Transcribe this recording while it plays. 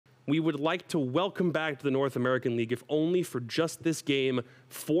we would like to welcome back to the North American League, if only for just this game,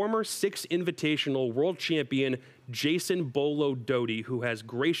 former 6 Invitational world champion Jason Beaulo Doty, who has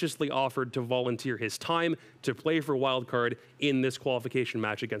graciously offered to volunteer his time to play for Wildcard in this qualification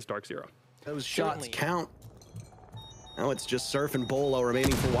match against Dark Zero. Those shots count. Now it's just Surf and Beaulo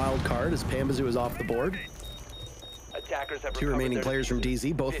remaining for Wildcard as Pambazoo is off the board. Attackers have 2 remaining players from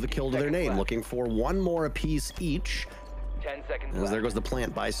DZ, both with a kill to their name, looking for 1 more apiece each. 10 seconds As there goes the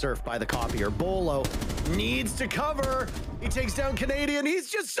plant by Surf, by the copier. Beaulo needs to cover. He takes down Canadian. He's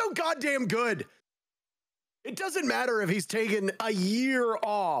just so goddamn good. It doesn't matter if he's taken a year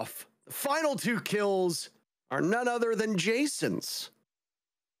off. The final 2 kills are none other than Jason's.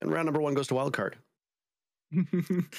 And round number 1 goes to Wildcard.